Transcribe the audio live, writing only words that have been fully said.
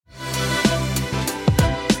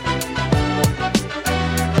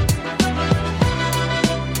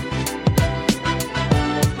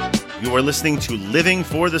You are listening to Living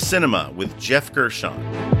for the Cinema with Jeff Gershon.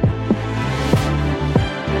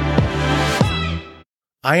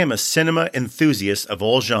 I am a cinema enthusiast of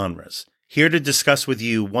all genres, here to discuss with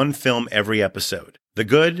you one film every episode. The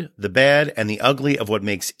good, the bad, and the ugly of what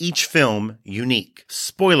makes each film unique.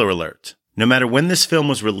 Spoiler alert. No matter when this film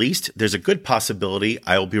was released, there's a good possibility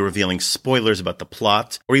I will be revealing spoilers about the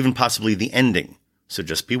plot, or even possibly the ending, so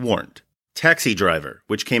just be warned. Taxi Driver,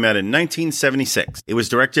 which came out in 1976. It was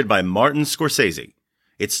directed by Martin Scorsese.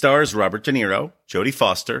 It stars Robert De Niro, Jodie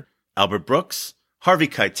Foster, Albert Brooks, Harvey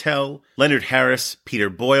Keitel, Leonard Harris, Peter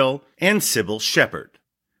Boyle, and Sybil Shepherd.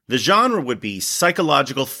 The genre would be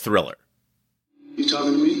psychological thriller. You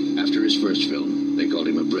talking to me? After his first film, they called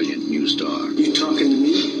him a brilliant new star. You talking to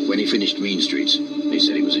me? When he finished Mean Streets, they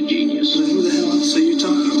said he was a genius. But who the hell else are you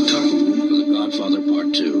talking? You talking to me? For The Godfather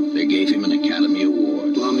Part 2, they gave him an Academy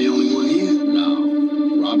Award. Well, I'm the only one here.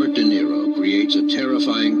 Now, Robert De Niro creates a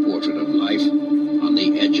terrifying portrait of life on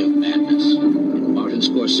the edge of madness in Martin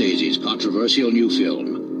Scorsese's controversial new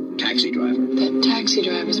film, Taxi Driver. That taxi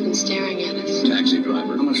driver's been staring at us. Taxi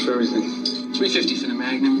Driver. How much for everything? $350 for the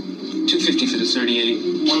Magnum, $250 for the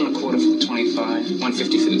 38, $125 for the 25,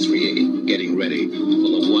 $150 for the 380. Getting ready for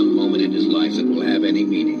the one moment in his life that will have any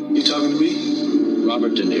meaning. You talking to me?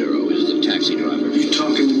 Robert De Niro is the taxi driver. You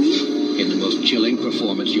talking to me? In the most chilling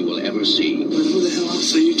performance you will ever see. But who the hell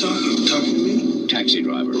else are you talking? You talking to me? Taxi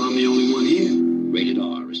Driver. Well, I'm the only one here. Rated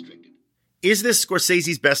R, restricted. Is this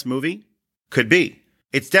Scorsese's best movie? Could be.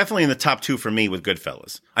 It's definitely in the top two for me with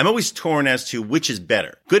Goodfellas. I'm always torn as to which is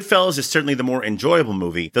better. Goodfellas is certainly the more enjoyable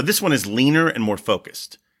movie, though this one is leaner and more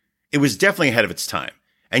focused. It was definitely ahead of its time.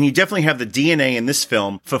 And you definitely have the DNA in this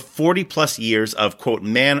film for 40 plus years of, quote,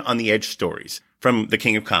 man on the edge stories. From The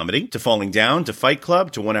King of Comedy, to Falling Down, to Fight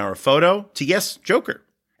Club, to 1 Hour Photo, to, yes, Joker.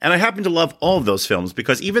 And I happen to love all of those films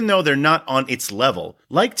because even though they're not on its level,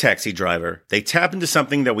 like Taxi Driver, they tap into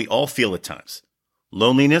something that we all feel at times.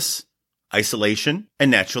 Loneliness, isolation, and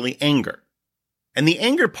naturally anger. And the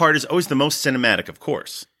anger part is always the most cinematic, of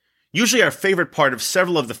course. Usually our favorite part of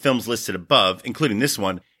several of the films listed above, including this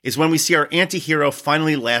one, is when we see our anti-hero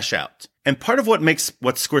finally lash out. And part of what makes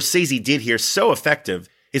what Scorsese did here so effective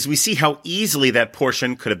is we see how easily that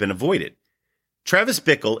portion could have been avoided. Travis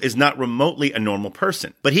Bickle is not remotely a normal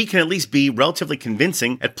person, but he can at least be relatively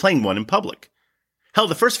convincing at playing one in public. Hell,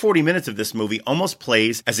 the first 40 minutes of this movie almost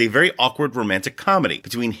plays as a very awkward romantic comedy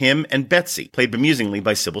between him and Betsy, played bemusingly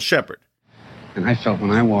by Sybil Shepherd. And I felt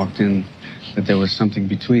when I walked in that there was something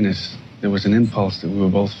between us. There was an impulse that we were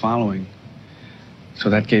both following. So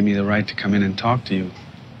that gave me the right to come in and talk to you.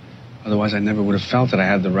 Otherwise, I never would have felt that I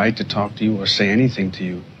had the right to talk to you or say anything to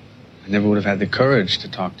you. I never would have had the courage to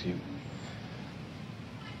talk to you.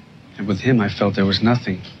 And with him, I felt there was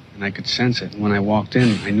nothing, and I could sense it. And when I walked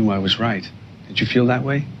in, I knew I was right. Did you feel that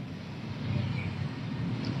way?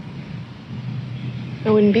 I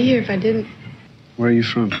wouldn't be here if I didn't. Where are you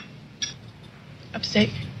from? Upstate.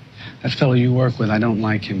 That fellow you work with, I don't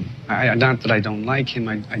like him. Not that I don't like him,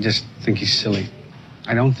 I just think he's silly.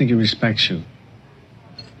 I don't think he respects you.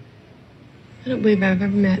 I don't believe I've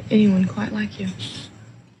ever met anyone quite like you.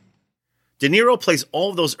 De Niro plays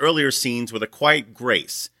all of those earlier scenes with a quiet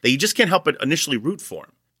grace that you just can't help but initially root for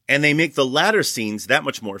him. And they make the latter scenes that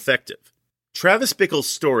much more effective. Travis Bickle's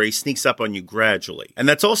story sneaks up on you gradually, and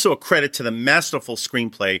that's also a credit to the masterful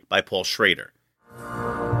screenplay by Paul Schrader.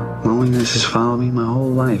 Loneliness has followed me my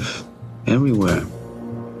whole life. Everywhere.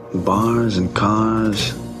 Bars and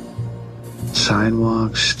cars.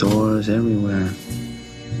 Sidewalks, stores, everywhere.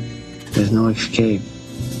 There's no escape.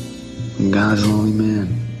 I'm God's lonely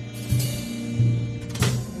man.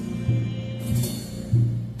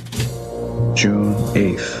 June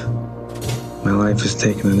 8th. My life has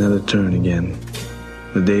taken another turn again.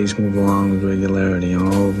 The days move along with regularity,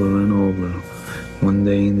 over and over. One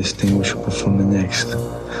day indistinguishable from the next. A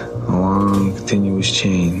long, continuous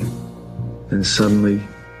chain. Then suddenly,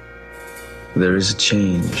 there is a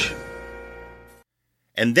change.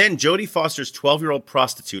 And then Jodie Foster's 12-year-old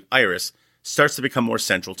prostitute, Iris, starts to become more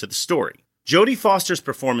central to the story. Jodie Foster's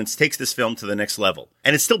performance takes this film to the next level,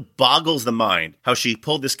 and it still boggles the mind how she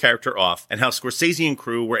pulled this character off and how Scorsese and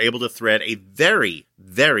crew were able to thread a very,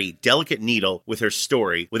 very delicate needle with her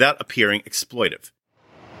story without appearing exploitive.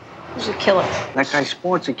 Who's a killer? That guy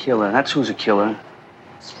Sport's a killer. That's who's a killer.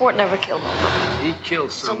 Sport never killed nobody. He killed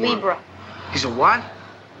He's a someone. Libra. He's a what?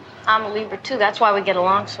 I'm a Libra, too. That's why we get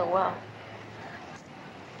along so well.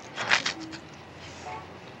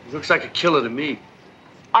 He looks like a killer to me.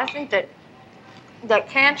 I think that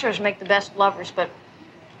cancers make the best lovers, but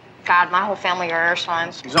God, my whole family are air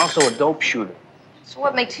signs. He's also a dope shooter. So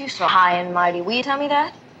what makes you so high and mighty? Will you tell me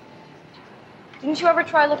that? Didn't you ever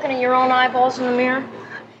try looking at your own eyeballs in the mirror?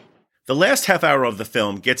 The last half hour of the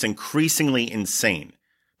film gets increasingly insane,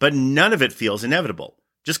 but none of it feels inevitable,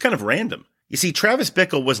 just kind of random. You see, Travis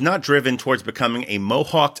Bickle was not driven towards becoming a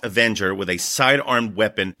mohawked Avenger with a sidearmed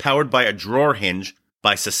weapon powered by a drawer hinge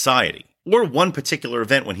by society, or one particular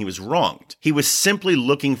event when he was wronged. He was simply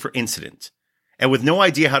looking for incident, and with no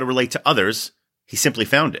idea how to relate to others, he simply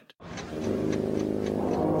found it.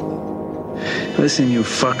 Listen, you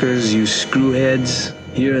fuckers, you screwheads.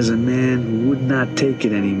 Here is a man who would not take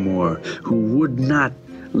it anymore, who would not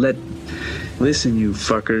let... Listen, you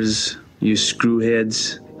fuckers, you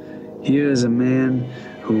screwheads. Here is a man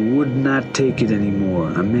who would not take it anymore.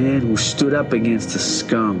 A man who stood up against the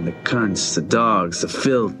scum, the cunts, the dogs, the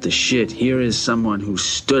filth, the shit. Here is someone who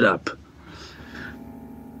stood up.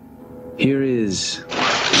 Here is...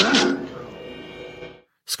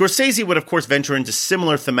 Scorsese would of course venture into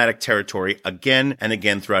similar thematic territory again and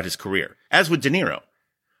again throughout his career, as would De Niro.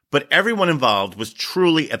 But everyone involved was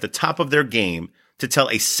truly at the top of their game to tell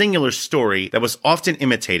a singular story that was often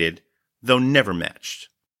imitated, though never matched.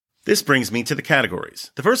 This brings me to the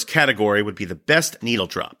categories. The first category would be the best needle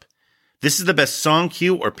drop. This is the best song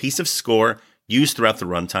cue or piece of score used throughout the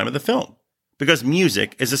runtime of the film, because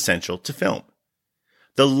music is essential to film.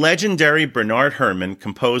 The legendary Bernard Herrmann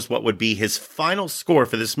composed what would be his final score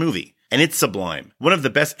for this movie, and it's sublime, one of the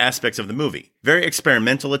best aspects of the movie. Very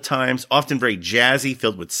experimental at times, often very jazzy,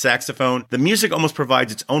 filled with saxophone. The music almost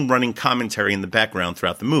provides its own running commentary in the background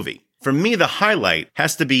throughout the movie. For me, the highlight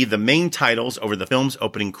has to be the main titles over the film's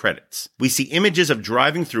opening credits. We see images of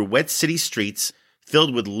driving through wet city streets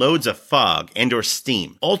filled with loads of fog and/or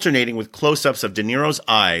steam, alternating with close-ups of De Niro's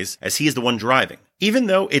eyes as he is the one driving. Even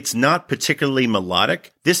though it's not particularly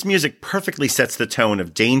melodic, this music perfectly sets the tone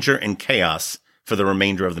of danger and chaos for the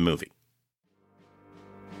remainder of the movie.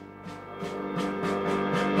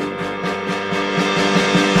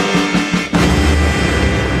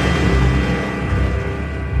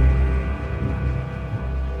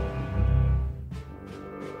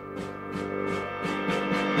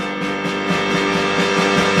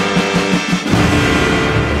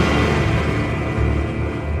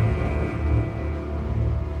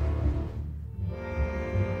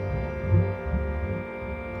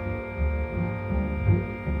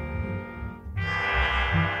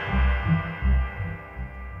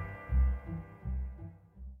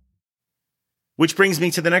 Which brings me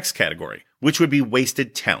to the next category, which would be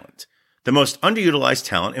wasted talent, the most underutilized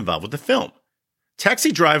talent involved with the film.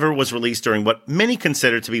 Taxi Driver was released during what many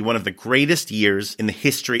consider to be one of the greatest years in the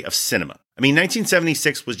history of cinema. I mean,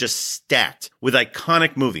 1976 was just stacked with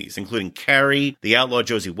iconic movies, including Carrie, The Outlaw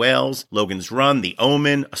Josie Wales, Logan's Run, The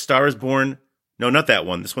Omen, A Star is Born. No, not that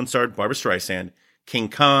one. This one starred Barbra Streisand. King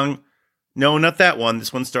Kong. No, not that one.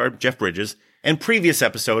 This one starred Jeff Bridges. And previous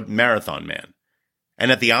episode, Marathon Man.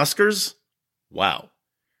 And at the Oscars... wow.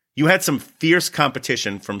 You had some fierce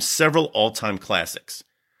competition from several all-time classics.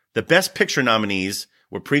 The Best Picture nominees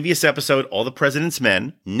were previous episode All the President's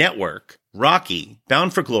Men, Network, Rocky,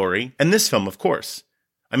 Bound for Glory, and this film, of course.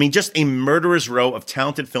 I mean, just a murderer's row of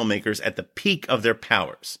talented filmmakers at the peak of their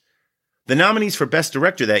powers. The nominees for Best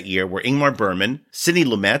Director that year were Ingmar Bergman, Sidney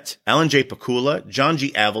Lumet, Alan J. Pakula, John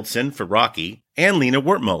G. Avildsen for Rocky, and Lena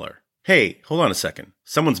Wertmuller. Hey, hold on a second.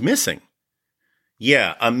 Someone's missing.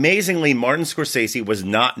 Yeah, amazingly, Martin Scorsese was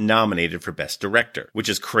not nominated for Best Director, which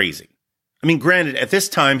is crazy. I mean, granted, at this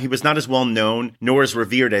time, he was not as well known nor as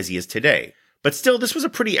revered as he is today. But still, this was a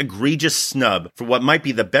pretty egregious snub for what might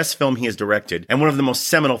be the best film he has directed and one of the most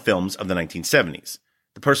seminal films of the 1970s.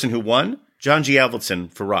 The person who won? John G.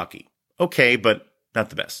 Avildsen for Rocky. Okay, but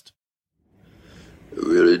not the best. It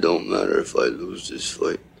really don't matter if I lose this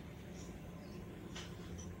fight.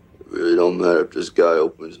 It really don't matter if this guy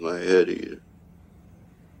opens my head either.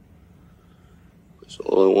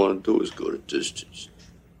 All I want to do is go the distance.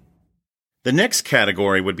 The next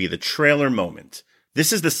category would be the trailer moment.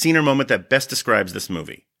 This is the scene or moment that best describes this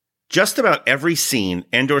movie. Just about every scene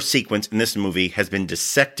and/or sequence in this movie has been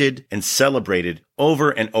dissected and celebrated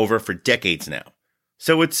over and over for decades now.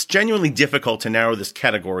 So it's genuinely difficult to narrow this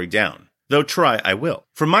category down. Though try, I will.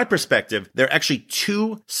 From my perspective, there are actually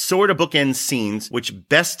two sort of bookend scenes which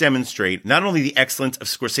best demonstrate not only the excellence of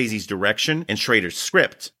Scorsese's direction and Schrader's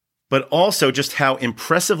script, but also just how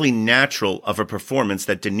impressively natural of a performance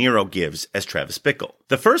that De Niro gives as Travis Bickle.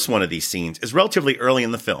 The first one of these scenes is relatively early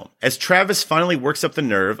in the film, as Travis finally works up the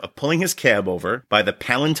nerve of pulling his cab over by the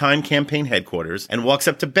Palantine campaign headquarters and walks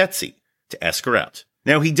up to Betsy to ask her out.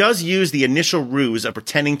 Now, he does use the initial ruse of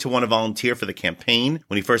pretending to want to volunteer for the campaign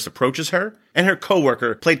when he first approaches her, and her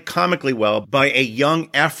co-worker, played comically well by a young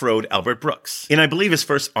Afroed Albert Brooks, in I believe his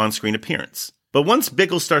first on-screen appearance. But once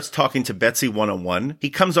Biggles starts talking to Betsy one-on-one, he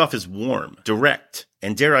comes off as warm, direct,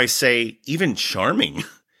 and dare I say, even charming.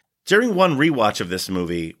 During one rewatch of this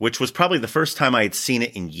movie, which was probably the first time I had seen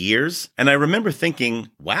it in years, and I remember thinking,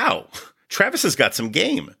 wow, Travis has got some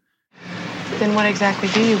game. Then what exactly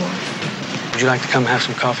do you want? Would you like to come have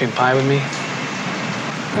some coffee and pie with me?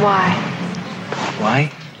 Why?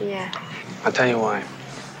 Why? Yeah. I'll tell you why.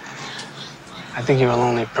 I think you're a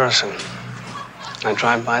lonely person. I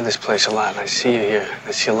drive by this place a lot, and I see you here.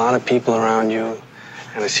 I see a lot of people around you,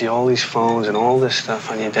 and I see all these phones and all this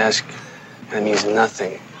stuff on your desk, and it means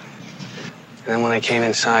nothing. And then when I came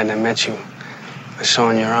inside and I met you, I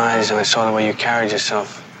saw in your eyes and I saw the way you carried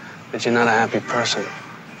yourself that you're not a happy person.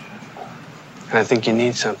 And I think you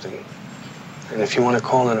need something. And if you want to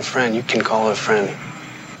call it a friend, you can call it a friend.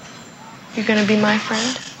 You're gonna be my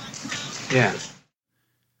friend? Yeah.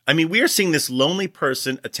 I mean, we are seeing this lonely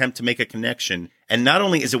person attempt to make a connection, and not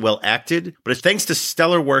only is it well acted, but it's thanks to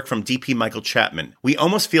stellar work from D.P. Michael Chapman. We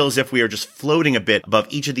almost feel as if we are just floating a bit above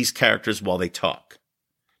each of these characters while they talk.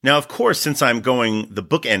 Now, of course, since I'm going the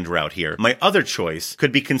bookend route here, my other choice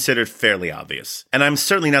could be considered fairly obvious. And I'm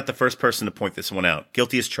certainly not the first person to point this one out.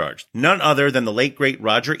 Guilty as charged. None other than the late, great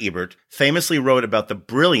Roger Ebert famously wrote about the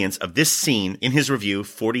brilliance of this scene in his review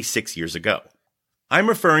 46 years ago. I'm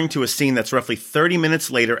referring to a scene that's roughly 30 minutes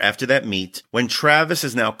later after that meet, when Travis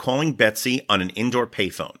is now calling Betsy on an indoor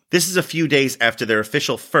payphone. This is a few days after their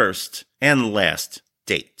official first and last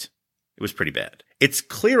date. It was pretty bad. It's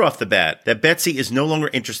clear off the bat that Betsy is no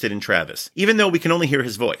longer interested in Travis, even though we can only hear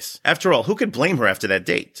his voice. After all, who could blame her after that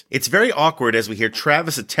date? It's very awkward as we hear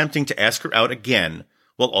Travis attempting to ask her out again,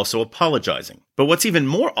 while also apologizing. But what's even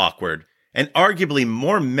more awkward, and arguably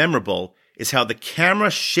more memorable, is how the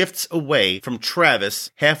camera shifts away from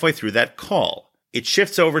Travis halfway through that call. It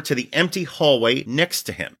shifts over to the empty hallway next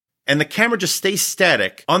to him. And the camera just stays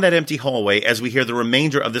static on that empty hallway as we hear the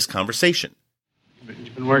remainder of this conversation.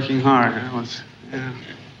 You've been working hard, huh?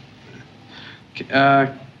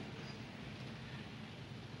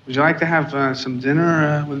 Would you like to have some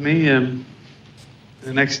dinner with me in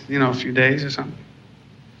the next, few days or something?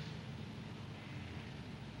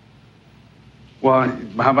 Well,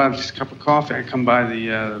 how about just a cup of coffee? I come by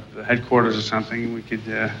the headquarters or something, and we could.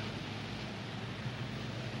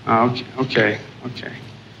 Okay.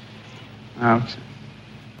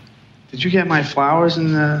 Did you get my flowers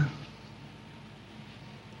in the?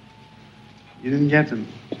 You didn't get them.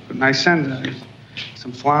 But I send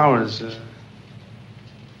some flowers.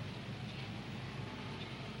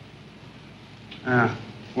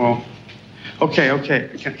 Well, okay.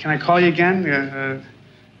 Can I call you again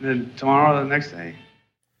tomorrow or the next day?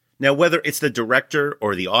 Now, whether it's the director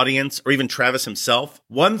or the audience or even Travis himself,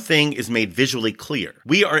 one thing is made visually clear.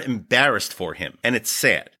 We are embarrassed for him, and it's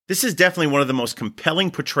sad. This is definitely one of the most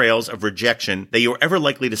compelling portrayals of rejection that you're ever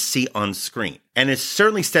likely to see on screen. And it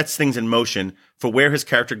certainly sets things in motion for where his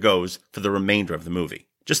character goes for the remainder of the movie.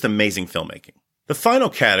 Just amazing filmmaking. The final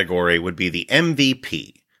category would be the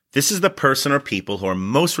MVP. This is the person or people who are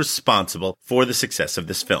most responsible for the success of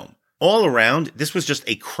this film. All around, this was just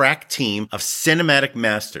a crack team of cinematic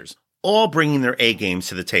masters, all bringing their A-games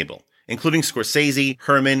to the table, including Scorsese,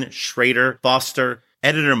 Herman, Schrader, Foster,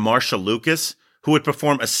 editor Marcia Lucas, who would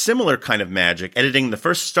perform a similar kind of magic editing the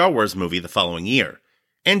first Star Wars movie the following year,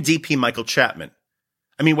 and D.P. Michael Chapman.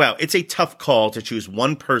 I mean, wow, it's a tough call to choose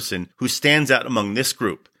one person who stands out among this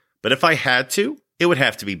group, but if I had to, it would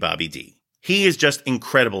have to be Bobby D. He is just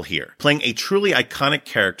incredible here, playing a truly iconic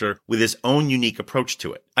character with his own unique approach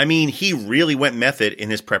to it. I mean, he really went method in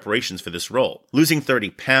his preparations for this role, losing 30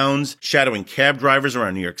 pounds, shadowing cab drivers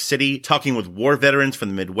around New York City, talking with war veterans from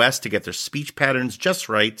the Midwest to get their speech patterns just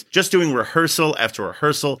right, just doing rehearsal after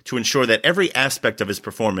rehearsal to ensure that every aspect of his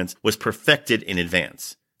performance was perfected in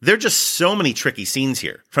advance. There are just so many tricky scenes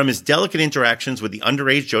here, from his delicate interactions with the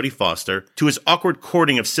underage Jodie Foster, to his awkward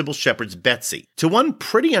courting of Sybil Shepherd's Betsy, to one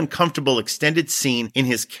pretty uncomfortable extended scene in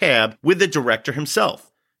his cab with the director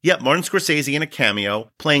himself. Yet Martin Scorsese in a cameo,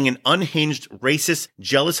 playing an unhinged, racist,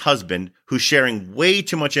 jealous husband who's sharing way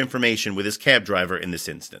too much information with his cab driver in this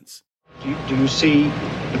instance. Do you see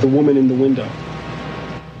the woman in the window?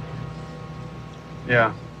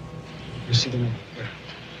 Yeah. You see the woman?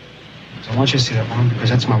 So I want you to see that woman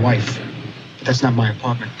because that's my wife. But that's not my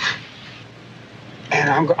apartment. And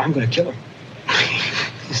I'm going to kill her.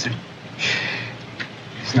 Listen,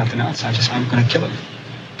 there's nothing else. I'm going to kill her.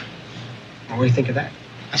 Well, what do you think of that?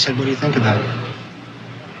 I said, what do you think of that?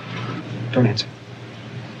 Don't answer.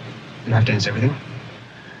 You don't have to answer everything.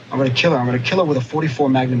 I'm going to kill her. I'm going to kill her with a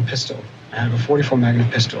 .44 Magnum pistol. I have a .44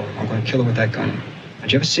 Magnum pistol. I'm going to kill her with that gun.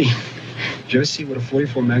 Did you ever see what a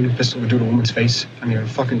 .44 Magnum pistol would do to a woman's face? I mean, it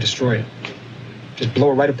would fucking destroy it. just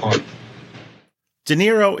blow it right apart. De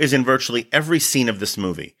Niro is in virtually every scene of this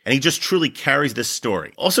movie, and he just truly carries this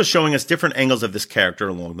story, also showing us different angles of this character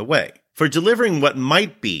along the way. For delivering what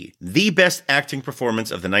might be the best acting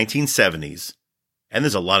performance of the 1970s, and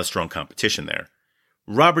there's a lot of strong competition there,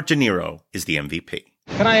 Robert De Niro is the MVP.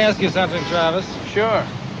 Can I ask you something, Travis? Sure.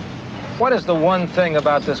 What is the one thing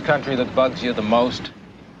about this country that bugs you the most?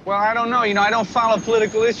 Well, I don't know. I don't follow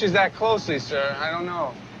political issues that closely, sir. I don't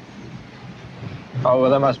know. Oh,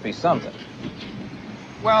 well, there must be something.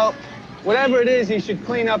 Well, whatever it is, he should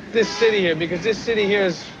clean up this city here, because this city here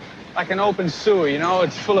is like an open sewer,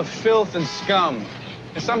 It's full of filth and scum.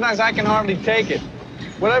 And sometimes I can hardly take it.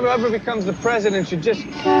 Whatever becomes the president should just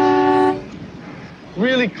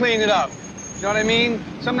really clean it up. You know what I mean?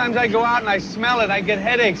 Sometimes I go out and I smell it, I get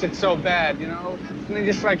headaches, it's so bad, And they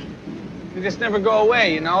just never go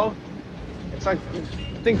away, It's like,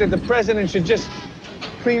 I think that the president should just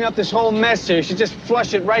clean up this whole mess here. He should just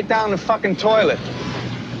flush it right down the fucking toilet.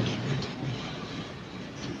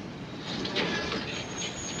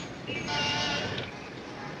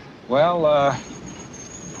 Well,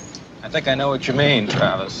 I think I know what you mean,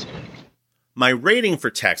 Travis. My rating for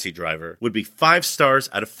Taxi Driver would be 5 stars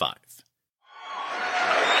out of 5.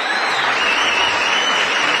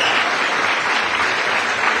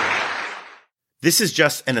 This is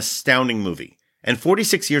just an astounding movie, and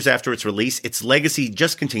 46 years after its release, its legacy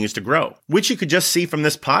just continues to grow, which you could just see from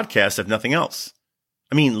this podcast if nothing else.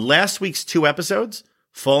 I mean, last week's 2 episodes,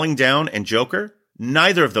 Falling Down and Joker,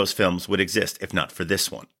 neither of those films would exist if not for this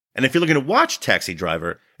one. And if you're looking to watch Taxi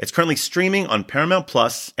Driver, it's currently streaming on Paramount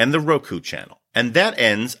Plus and the Roku channel. And that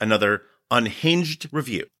ends another Unhinged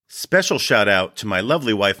review. Special shout out to my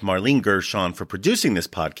lovely wife Marlene Gershon for producing this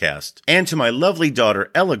podcast, and to my lovely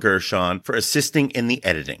daughter Ella Gershon for assisting in the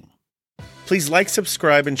editing. Please like,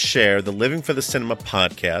 subscribe, and share the Living for the Cinema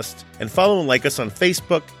podcast, and follow and like us on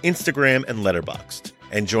Facebook, Instagram, and Letterboxd.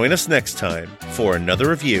 And join us next time for another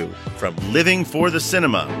review from Living for the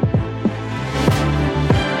Cinema.